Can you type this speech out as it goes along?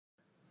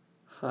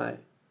Hi,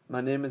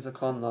 my name is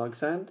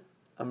Laugsand.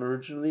 I'm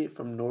originally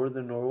from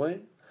northern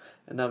Norway,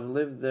 and I've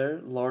lived there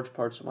large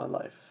parts of my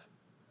life.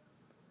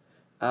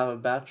 I have a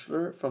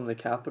bachelor from the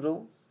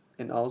capital,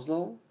 in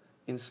Oslo,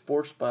 in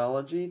sports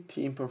biology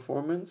team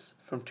performance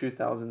from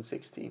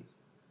 2016.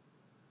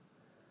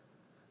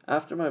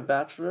 After my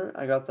bachelor,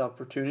 I got the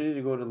opportunity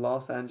to go to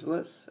Los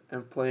Angeles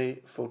and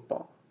play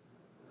football.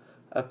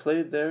 I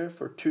played there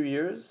for 2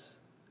 years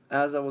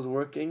as I was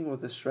working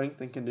with the strength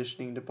and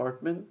conditioning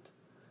department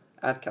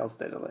at Cal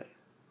State LA.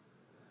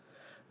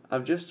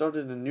 I've just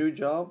started a new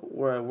job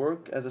where I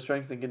work as a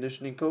strength and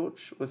conditioning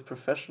coach with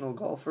professional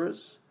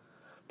golfers,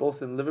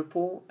 both in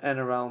Liverpool and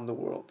around the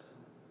world.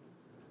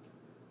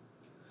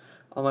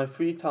 On my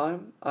free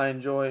time, I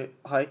enjoy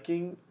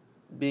hiking,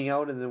 being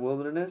out in the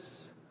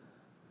wilderness,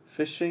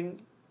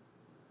 fishing,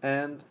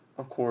 and,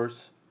 of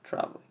course,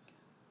 traveling.